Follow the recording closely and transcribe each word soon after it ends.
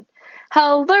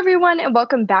Hello, everyone, and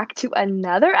welcome back to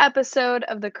another episode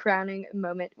of The Crowning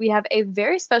Moment. We have a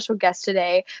very special guest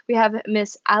today. We have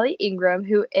Miss Allie Ingram,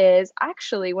 who is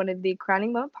actually one of the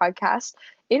Crowning Moment podcast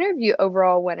interview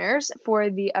overall winners for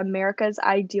the America's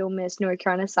Ideal Miss North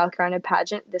Carolina South Carolina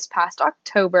pageant this past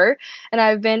October. And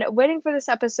I've been waiting for this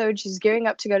episode. She's gearing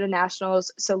up to go to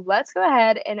nationals. So let's go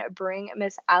ahead and bring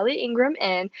Miss Allie Ingram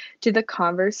in to the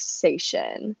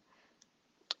conversation.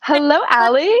 Hello,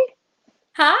 Allie.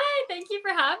 Hi, thank you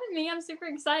for having me. I'm super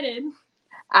excited.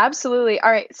 Absolutely.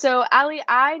 All right. So, Allie,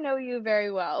 I know you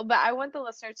very well, but I want the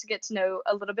listeners to get to know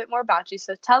a little bit more about you.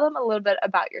 So, tell them a little bit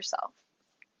about yourself.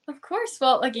 Of course.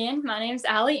 Well, again, my name's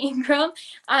Allie Ingram.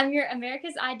 I'm your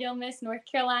America's Ideal Miss North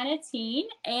Carolina teen,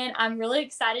 and I'm really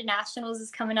excited. Nationals is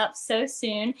coming up so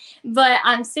soon. But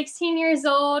I'm 16 years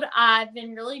old. I've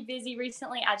been really busy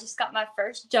recently. I just got my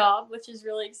first job, which is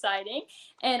really exciting.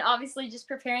 And obviously, just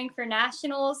preparing for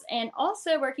nationals and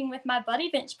also working with my Buddy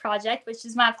Bench project, which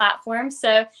is my platform.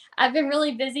 So I've been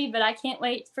really busy, but I can't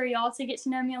wait for y'all to get to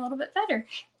know me a little bit better.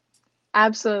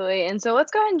 Absolutely. And so,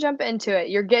 let's go ahead and jump into it.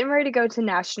 You're getting ready to go to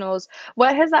nationals.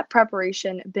 What has that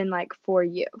preparation been like for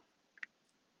you?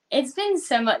 It's been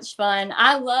so much fun.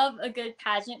 I love a good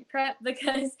pageant prep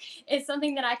because it's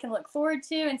something that I can look forward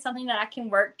to and something that I can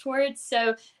work towards.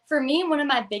 So for me, one of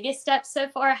my biggest steps so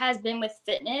far has been with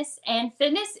fitness. And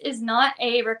fitness is not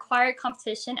a required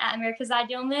competition at America's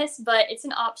Ideal Miss, but it's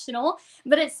an optional.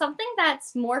 But it's something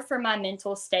that's more for my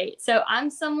mental state. So I'm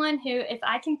someone who, if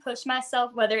I can push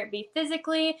myself, whether it be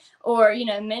physically or,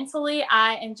 mentally,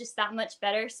 I am just that much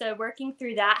better. So working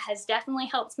through that has definitely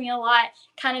helped me a lot,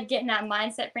 kind of getting that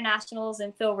mindset for nationals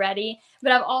and feel ready.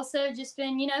 But I've also just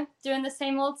been, doing the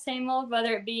same old,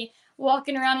 whether it be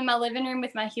walking around in my living room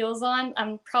with my heels on.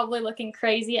 I'm probably looking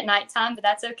crazy at nighttime, but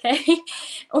that's okay.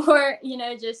 Or,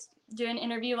 just doing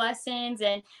interview lessons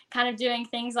and kind of doing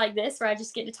things like this where I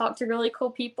just get to talk to really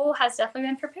cool people has definitely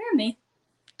been preparing me.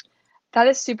 That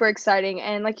is super exciting.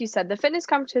 And like you said, the fitness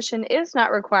competition is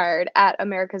not required at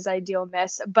America's Ideal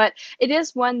Miss, but it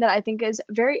is one that I think is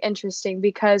very interesting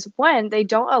because, one, they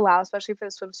don't allow, especially for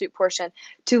the swimsuit portion,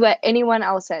 to let anyone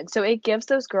else in. So it gives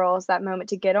those girls that moment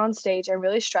to get on stage and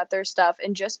really strut their stuff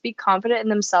and just be confident in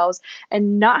themselves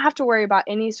and not have to worry about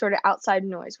any sort of outside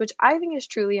noise, which I think is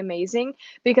truly amazing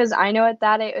because I know at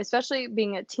that age, especially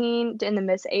being a teen in the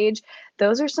Miss age,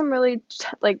 those are some really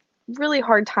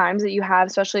hard times that you have,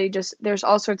 especially just there's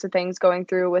all sorts of things going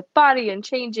through with body and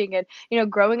changing and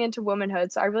growing into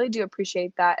womanhood. So I really do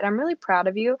appreciate that, and I'm really proud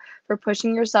of you for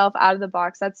pushing yourself out of the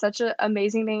box. That's such an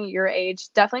amazing thing at your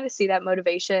age. Definitely to see that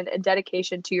motivation and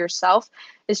dedication to yourself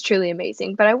is truly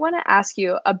amazing. But I want to ask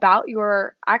you about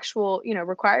your actual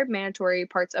required mandatory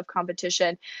parts of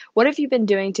competition. What have you been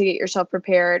doing to get yourself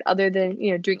prepared other than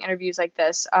doing interviews like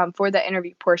this, for the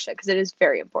interview portion, because it is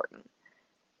very important?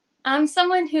 I'm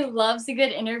someone who loves a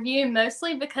good interview,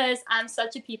 mostly because I'm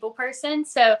such a people person.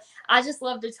 So I just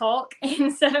love to talk.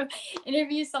 And so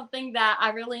interview is something that I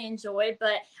really enjoy.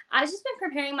 But I've just been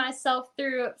preparing myself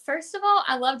through, first of all,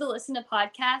 I love to listen to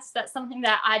podcasts. That's something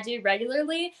that I do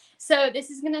regularly. So this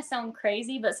is going to sound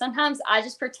crazy, but sometimes I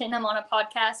just pretend I'm on a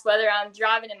podcast, whether I'm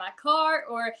driving in my car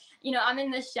or, I'm in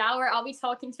the shower. I'll be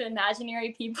talking to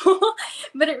imaginary people.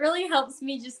 But it really helps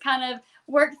me just kind of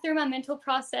work through my mental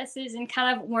processes and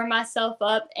kind of warm myself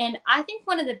up. And I think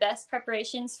one of the best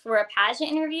preparations for a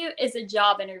pageant interview is a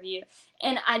job interview.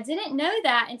 And I didn't know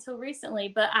that until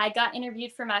recently, but I got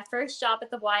interviewed for my first job at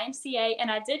the YMCA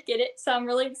and I did get it. So I'm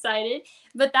really excited.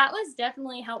 But that was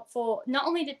definitely helpful. Not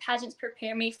only did pageants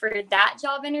prepare me for that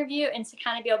job interview and to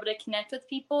kind of be able to connect with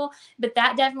people, but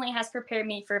that definitely has prepared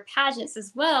me for pageants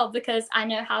as well because I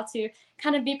know how to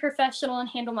kind of be professional and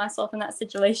handle myself in that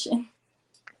situation.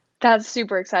 That's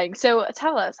super exciting. So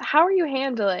tell us, how are you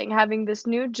handling having this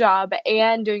new job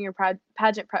and doing your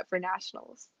pageant prep for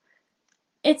nationals?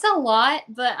 It's a lot,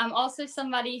 but I'm also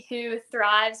somebody who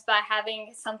thrives by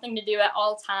having something to do at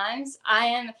all times. I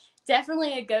am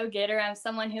definitely a go-getter. I'm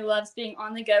someone who loves being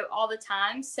on the go all the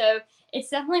time. So it's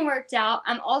definitely worked out.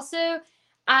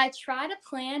 I try to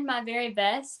plan my very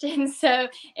best. And so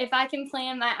if I can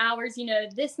plan my hours,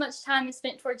 this much time is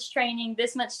spent towards training,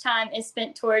 this much time is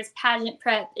spent towards pageant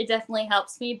prep, it definitely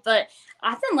helps me. But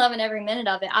I've been loving every minute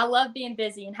of it. I love being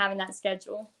busy and having that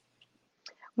schedule.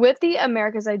 With the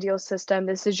America's Ideal system,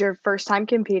 this is your first time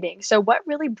competing. So what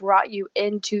really brought you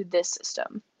into this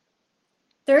system?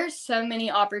 There's so many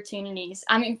opportunities.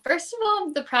 I mean, first of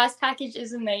all, the prize package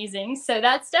is amazing. So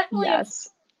that's definitely Yes.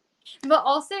 but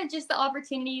also just the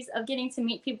opportunities of getting to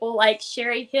meet people like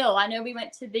Sherry Hill. I know we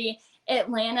went to the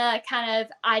Atlanta kind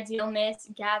of ideal miss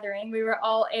gathering. We were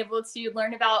all able to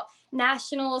learn about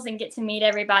nationals and get to meet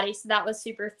everybody. So that was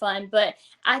super fun. But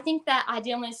I think that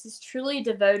Ideal Miss is truly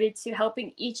devoted to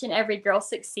helping each and every girl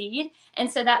succeed.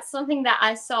 And so that's something that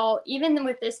I saw, even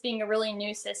with this being a really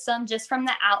new system, just from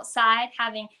the outside,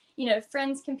 having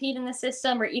friends compete in the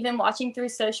system or even watching through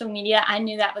social media, I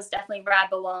knew that was definitely where I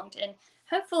belonged. And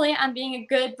hopefully I'm being a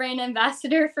good brand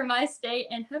ambassador for my state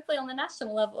and hopefully on the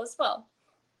national level as well.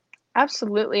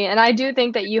 Absolutely. And I do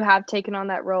think that you have taken on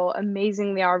that role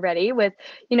amazingly already with,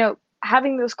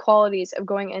 having those qualities of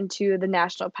going into the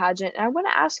national pageant. And I want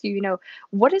to ask you,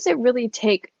 what does it really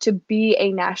take to be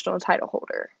a national title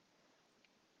holder?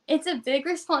 It's a big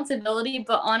responsibility,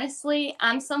 but honestly,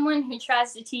 I'm someone who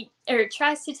tries to teach or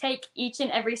tries to take each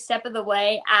and every step of the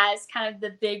way as kind of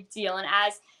the big deal and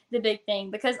as the big thing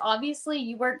because obviously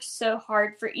you work so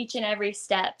hard for each and every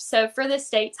step. So for the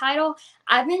state title,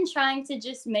 I've been trying to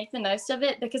just make the most of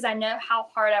it because I know how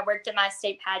hard I worked at my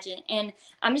state pageant and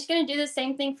I'm just going to do the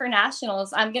same thing for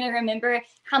nationals. I'm going to remember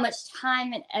how much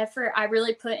time and effort I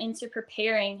really put into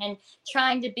preparing and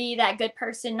trying to be that good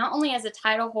person, not only as a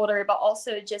title holder, but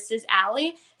also just as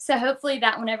Allie. So hopefully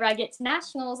that whenever I get to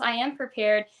nationals, I am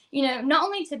prepared, not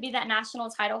only to be that national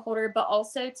title holder, but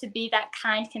also to be that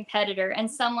kind competitor and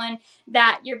someone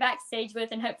that you're backstage with.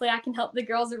 And hopefully I can help the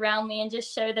girls around me and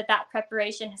just show that that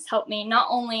preparation has helped me not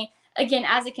only, again,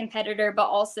 as a competitor, but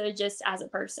also just as a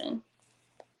person.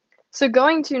 So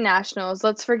going to nationals,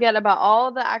 let's forget about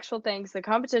all the actual things, the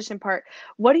competition part.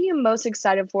 What are you most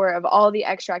excited for of all the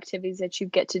extra activities that you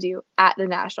get to do at the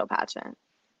national pageant?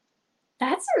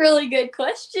 That's a really good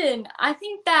question. I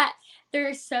think that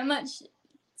there's so much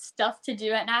stuff to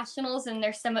do at nationals and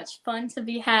there's so much fun to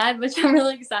be had, which I'm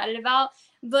really excited about.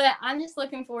 But I'm just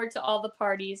looking forward to all the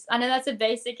parties. I know that's a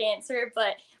basic answer,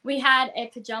 but we had a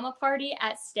pajama party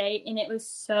at state and it was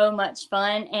so much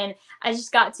fun. And I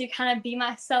just got to kind of be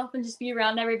myself and just be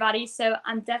around everybody. So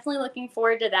I'm definitely looking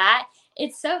forward to that.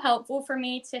 It's so helpful for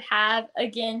me to have,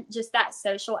 again, just that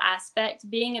social aspect.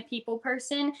 Being a people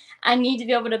person, I need to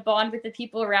be able to bond with the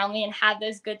people around me and have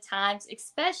those good times,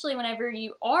 especially whenever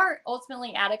you are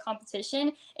ultimately at a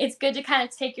competition. It's good to kind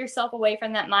of take yourself away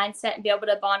from that mindset and be able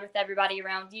to bond with everybody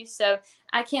around you. So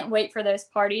I can't wait for those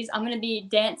parties. I'm going to be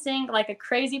dancing like a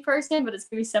crazy person, but it's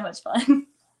going to be so much fun.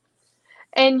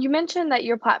 And you mentioned that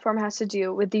your platform has to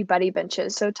do with the buddy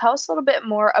benches. So tell us a little bit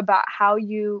more about how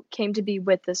you came to be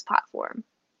with this platform.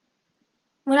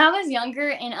 When I was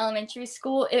younger in elementary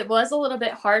school, it was a little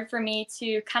bit hard for me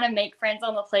to kind of make friends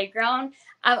on the playground.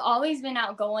 I've always been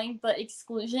outgoing, but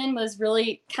exclusion was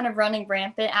really kind of running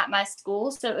rampant at my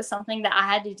school. So it was something that I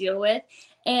had to deal with.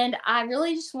 And I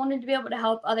really just wanted to be able to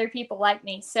help other people like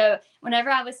me. So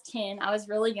whenever I was 10, I was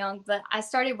really young, but I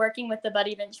started working with the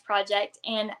Buddy Bench Project.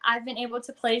 And I've been able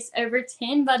to place over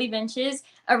 10 Buddy Benches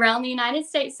around the United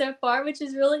States so far, which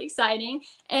is really exciting.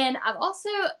 And I've also,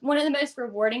 one of the most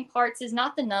rewarding parts is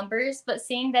not the numbers, but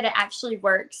seeing that it actually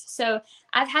works. So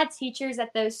I've had teachers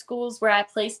at those schools where I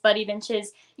place buddy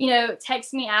benches,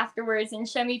 text me afterwards and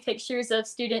show me pictures of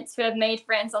students who have made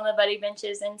friends on the buddy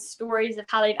benches and stories of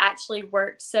how they've actually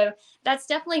worked. So that's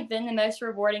definitely been the most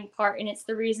rewarding part. And it's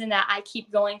the reason that I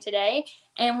keep going today.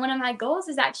 And one of my goals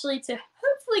is actually to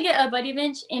hopefully get a buddy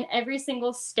bench in every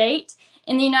single state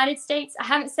in the United States. I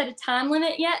haven't set a time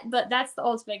limit yet, but that's the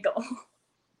ultimate goal.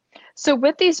 So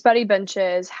with these buddy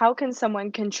benches, how can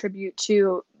someone contribute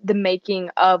to the making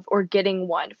of or getting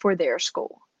one for their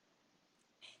school?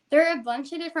 There are a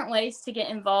bunch of different ways to get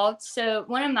involved. So,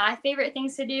 one of my favorite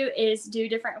things to do is do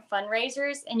different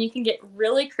fundraisers, and you can get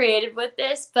really creative with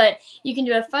this. But you can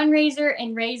do a fundraiser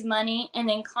and raise money, and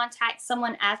then contact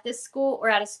someone at this school or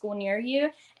at a school near you.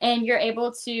 And you're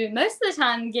able to, most of the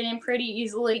time, get in pretty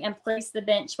easily and place the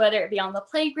bench, whether it be on the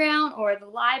playground or the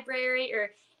library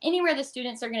or anywhere the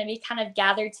students are going to be kind of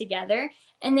gathered together.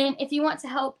 And then, if you want to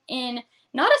help in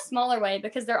not a smaller way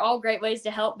because they're all great ways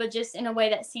to help, but just in a way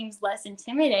that seems less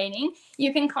intimidating,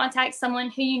 you can contact someone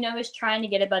who you know is trying to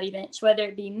get a buddy bench, whether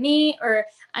it be me or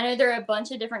I know there are a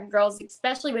bunch of different girls,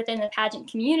 especially within the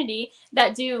pageant community,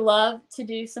 that do love to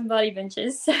do some buddy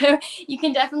benches. So you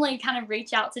can definitely kind of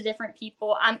reach out to different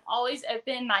people. I'm always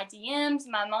open, my DMs,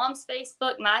 my mom's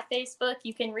Facebook, my Facebook.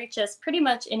 You can reach us pretty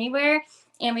much anywhere,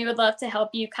 and we would love to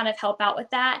help you kind of help out with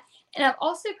that. And I've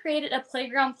also created a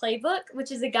playground playbook,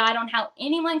 which is a guide on how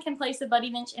anyone can place a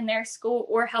buddy bench in their school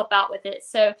or help out with it.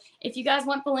 So if you guys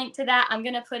want the link to that, I'm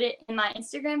going to put it in my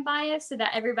Instagram bio so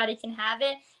that everybody can have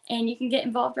it and you can get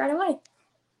involved right away.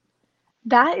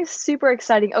 That is super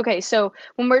exciting. Okay, so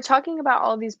when we're talking about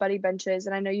all these buddy benches,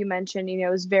 and I know you mentioned, it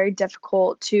was very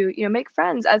difficult to, make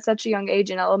friends at such a young age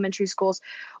in elementary schools.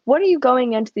 What are you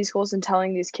going into these schools and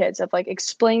telling these kids of like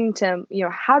explaining to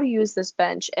them, how to use this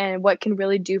bench and what can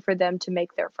really do for them to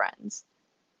make their friends?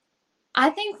 I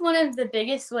think one of the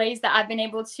biggest ways that I've been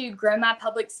able to grow my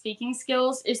public speaking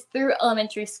skills is through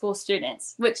elementary school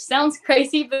students, which sounds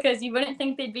crazy because you wouldn't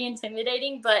think they'd be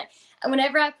intimidating. But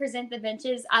whenever I present the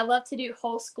benches, I love to do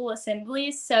whole school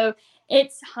assemblies. So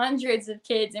it's hundreds of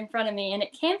kids in front of me, and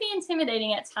it can be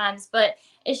intimidating at times, but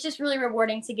it's just really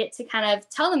rewarding to get to kind of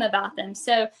tell them about them.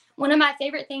 So one of my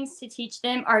favorite things to teach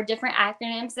them are different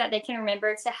acronyms that they can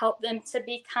remember to help them to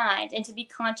be kind and to be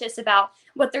conscious about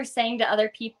what they're saying to other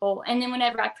people. And then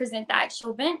whenever I present the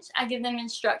actual bench, I give them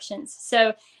instructions.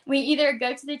 So we either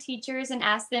go to the teachers and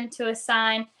ask them to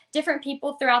assign different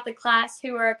people throughout the class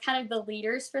who are kind of the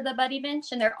leaders for the buddy bench,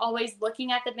 and they're always looking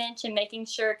at the bench and making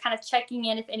sure, kind of checking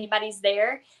in if anybody's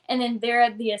there, and then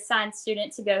they're the assigned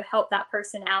student to go help that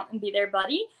person out and be their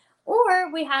buddy. Or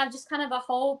we have just kind of a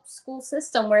whole school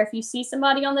system where if you see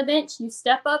somebody on the bench, you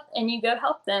step up and you go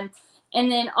help them. And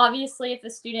then obviously, if a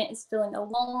student is feeling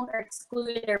alone or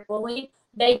excluded or bullied,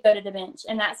 they go to the bench,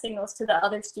 and that signals to the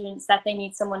other students that they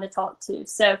need someone to talk to.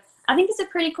 So I think it's a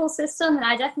pretty cool system, and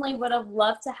I definitely would have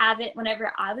loved to have it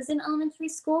whenever I was in elementary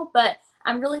school. But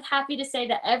I'm really happy to say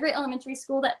that every elementary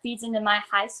school that feeds into my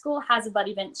high school has a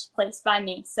buddy bench placed by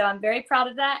me. So I'm very proud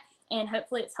of that, and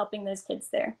hopefully it's helping those kids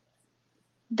there.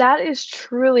 That is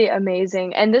truly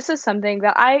amazing. And this is something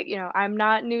that I'm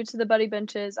not new to the buddy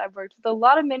benches. I've worked with a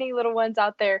lot of many little ones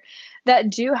out there that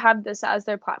do have this as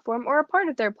their platform or a part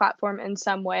of their platform in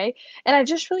some way. And I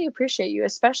just really appreciate you,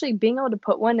 especially being able to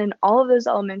put one in all of those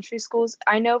elementary schools.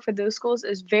 I know for those schools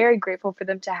is very grateful for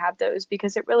them to have those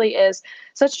because it really is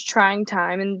such a trying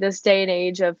time in this day and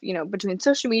age of, between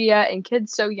social media and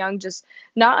kids so young, just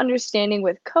not understanding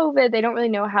with COVID, they don't really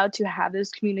know how to have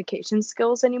those communication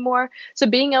skills anymore. So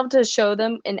being able to show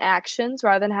them in actions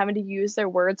rather than having to use their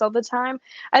words all the time,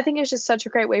 I think it's just such a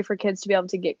great way for kids to be able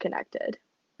to get connected.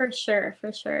 For sure,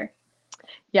 for sure.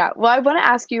 Yeah, well, I want to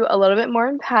ask you a little bit more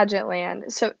in pageant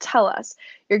land. So tell us,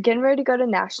 you're getting ready to go to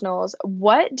nationals.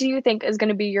 What do you think is going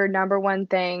to be your number one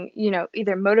thing,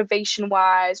 either motivation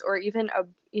wise or even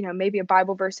maybe a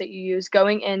Bible verse that you use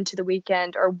going into the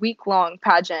weekend or week long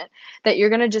pageant that you're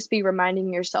going to just be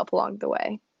reminding yourself along the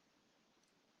way?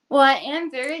 Well, I am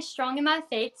very strong in my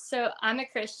faith, so I'm a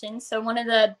Christian. So, one of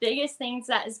the biggest things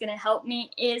that is going to help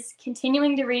me is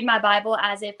continuing to read my Bible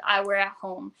as if I were at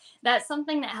home. That's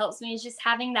something that helps me, is just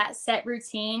having that set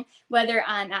routine, whether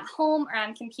I'm at home or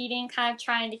I'm competing, kind of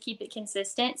trying to keep it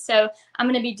consistent. So, I'm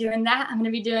going to be doing that. I'm going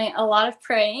to be doing a lot of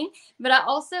praying, but I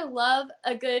also love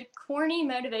a good corny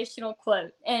motivational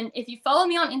quote. And if you follow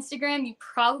me on Instagram, you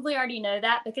probably already know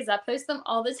that because I post them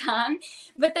all the time,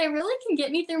 but they really can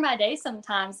get me through my day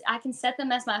sometimes. I can set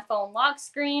them as my phone lock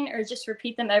screen or just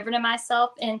repeat them over to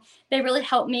myself, and they really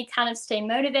help me kind of stay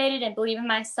motivated and believe in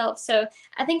myself. So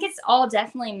I think it's all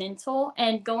definitely mental,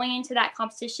 and going into that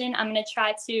competition, I'm going to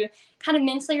try to kind of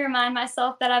mentally remind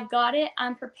myself that I've got it,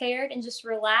 I'm prepared, and just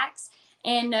relax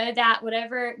and know that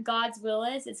whatever God's will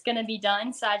is, it's going to be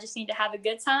done. So I just need to have a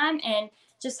good time and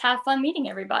just have fun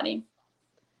meeting everybody.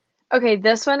 Okay,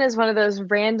 this one is one of those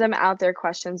random out there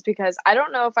questions because I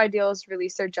don't know if Ideals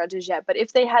released their judges yet, but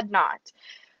if they had not,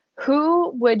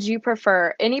 who would you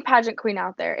prefer? Any pageant queen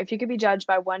out there, if you could be judged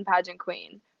by one pageant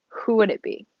queen, who would it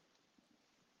be?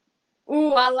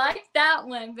 Ooh, I like that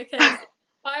one because it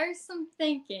requires some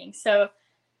thinking. So,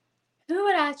 who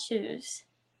would I choose?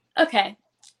 Okay,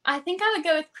 I think I would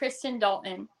go with Kristen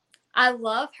Dalton. I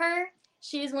love her.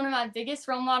 She is one of my biggest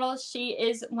role models. She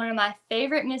is one of my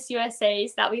favorite Miss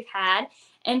USAs that we've had.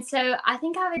 And so I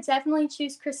think I would definitely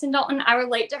choose Kristen Dalton. I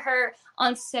relate to her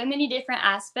on so many different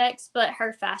aspects, but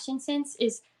her fashion sense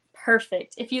is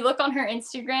perfect. If you look on her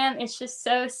Instagram, it's just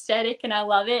so aesthetic and I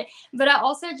love it. But I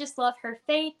also just love her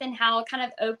faith and how kind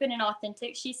of open and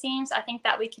authentic she seems. I think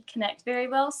that we could connect very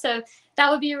well. So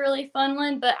that would be a really fun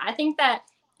one. But I think that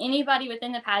anybody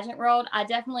within the pageant world, I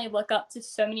definitely look up to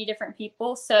so many different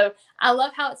people. So I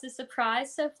love how it's a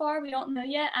surprise so far. We don't know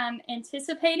yet. I'm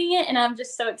anticipating it, and I'm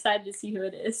just so excited to see who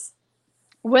it is.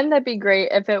 Wouldn't that be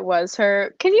great if it was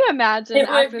her? Can you imagine It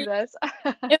would after be this?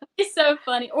 it would be so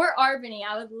funny. Or Arbany.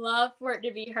 I would love for it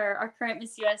to be her, our current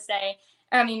Miss USA.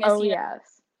 I mean Miss Oh, USA.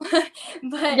 yes.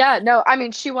 But Yeah, no, I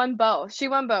mean, she won both. She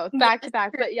won both back to yes,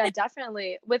 back. But yeah,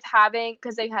 definitely with having,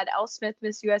 because they had Elle Smith,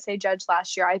 Miss USA judge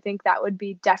last year, I think that would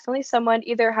be definitely someone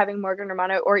either having Morgan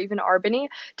Romano or even Arbany,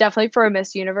 definitely for a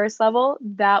Miss Universe level.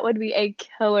 That would be a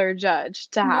killer judge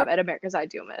to have at America's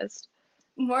Ideal Miss.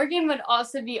 Morgan would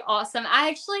also be awesome.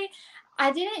 I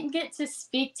didn't get to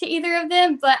speak to either of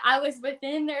them, but I was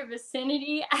within their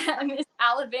vicinity at Miss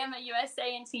Alabama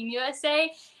USA and Team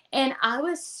USA, and I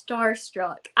was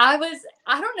starstruck. I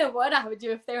don't know what I would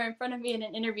do if they were in front of me in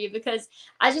an interview because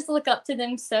I just look up to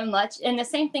them so much. And the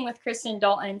same thing with Kristen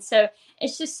Dalton. So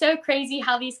it's just so crazy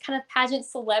how these kind of pageant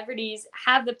celebrities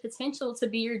have the potential to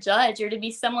be your judge or to be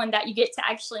someone that you get to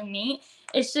actually meet.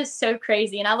 It's just so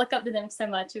crazy. And I look up to them so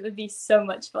much. It would be so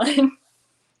much fun.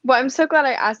 Well, I'm so glad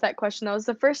I asked that question. That was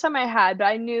the first time I had, but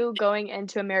I knew going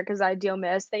into America's Ideal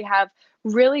Miss, they have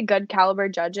really good caliber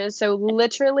judges. So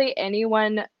literally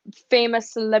anyone famous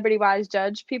celebrity-wise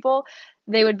judge people,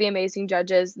 they would be amazing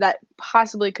judges that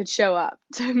possibly could show up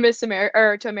to Miss America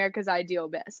or to America's Ideal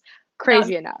Miss. That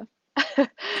Crazy enough.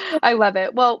 I love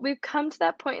it. Well, we've come to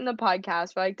that point in the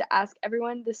podcast where I like to ask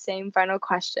everyone the same final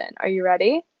question. Are you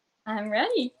ready? I'm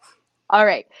ready. All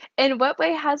right. In what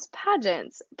way has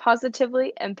pageants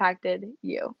positively impacted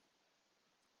you?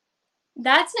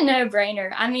 That's a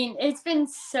no-brainer. I mean, it's been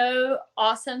so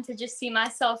awesome to just see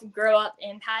myself grow up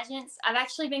in pageants. I've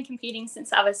actually been competing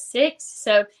since I was 6,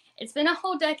 so it's been a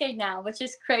whole decade now, which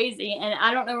is crazy, and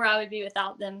I don't know where I would be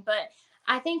without them. But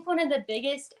I think one of the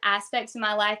biggest aspects of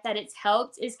my life that it's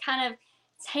helped is kind of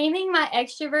taming my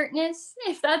extrovertness,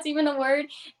 if that's even a word,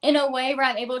 in a way where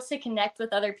I'm able to connect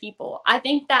with other people. I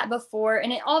think that before,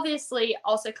 and it obviously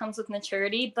also comes with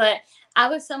maturity, but I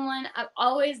was someone I've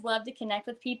always loved to connect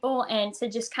with people and to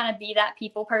just kind of be that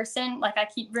people person. Like I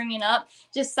keep bringing up,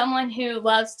 just someone who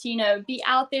loves to, be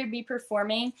out there, be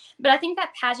performing. But I think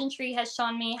that pageantry has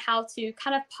shown me how to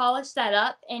kind of polish that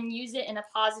up and use it in a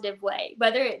positive way,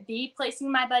 whether it be placing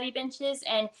my buddy benches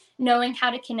and knowing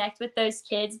how to connect with those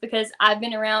kids because I've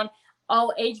been around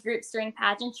all age groups during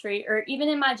pageantry or even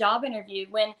in my job interview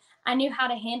when I knew how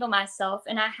to handle myself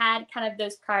and I had kind of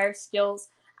those prior skills.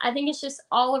 I think it's just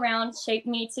all around shaped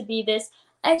me to be this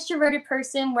extroverted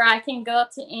person where I can go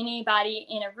up to anybody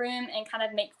in a room and kind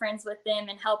of make friends with them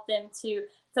and help them to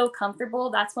feel comfortable.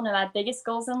 That's one of my biggest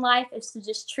goals in life is to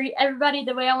just treat everybody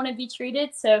the way I want to be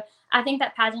treated. So I think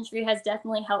that pageantry has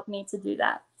definitely helped me to do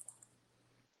that.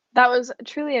 That was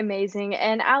truly amazing.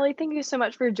 And Allie, thank you so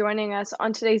much for joining us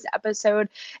on today's episode.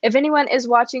 If anyone is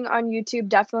watching on YouTube,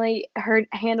 definitely her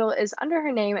handle is under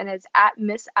her name and it's at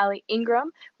Miss Allie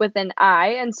Ingram with an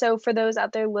I. And so for those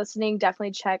out there listening,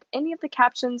 definitely check any of the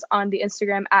captions on the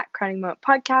Instagram at Crowning Moment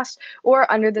Podcast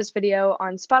or under this video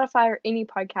on Spotify or any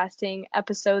podcasting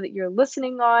episode that you're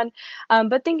listening on.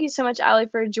 But thank you so much, Allie,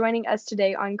 for joining us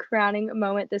today on Crowning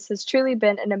Moment. This has truly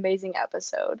been an amazing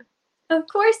episode. Of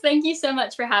course. Thank you so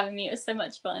much for having me. It was so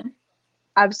much fun.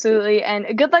 Absolutely.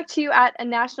 And good luck to you at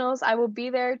Nationals. I will be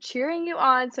there cheering you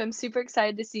on. So I'm super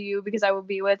excited to see you because I will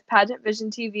be with Pageant Vision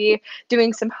TV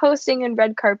doing some hosting and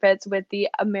red carpets with the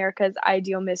America's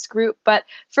Ideal Miss group. But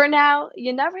for now,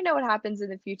 you never know what happens in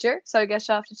the future. So I guess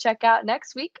you'll have to check out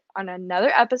next week on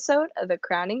another episode of The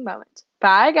Crowning Moment.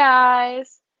 Bye,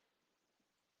 guys.